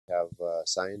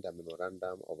signed a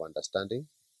memorandum of understanding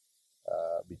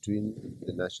between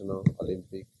the National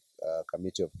Olympic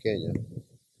Committee of Kenya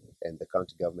and the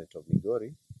county government of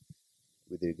Migori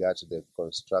with regard to the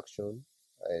construction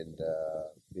and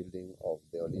building of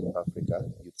the Olymp Africa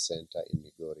Youth Center in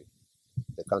Migori.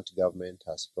 The county government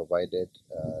has provided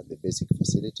the basic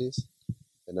facilities.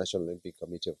 The National Olympic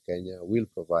Committee of Kenya will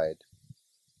provide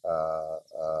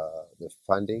the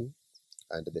funding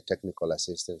and the technical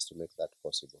assistance to make that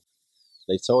possible.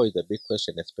 It's always a big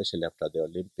question, especially after the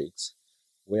Olympics.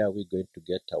 Where are we going to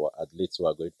get our athletes who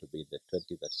are going to be in the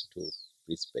 2032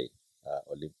 Brisbane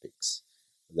Olympics?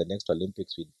 The next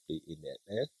Olympics will be in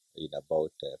LA in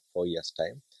about 4 years'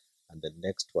 time, and the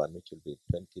next one, which will be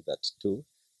in 2032,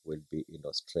 will be in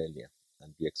Australia.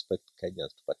 And we expect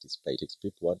Kenyans to participate.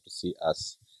 People want to see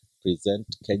us present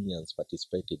Kenyans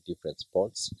participate in different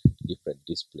sports, different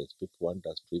disciplines. People want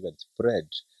us to even spread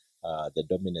the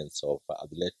dominance of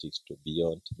athletics to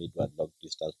beyond mid and long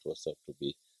distance, to also to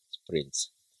be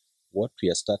sprints. What we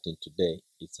are starting today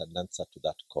is an answer to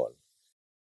that call.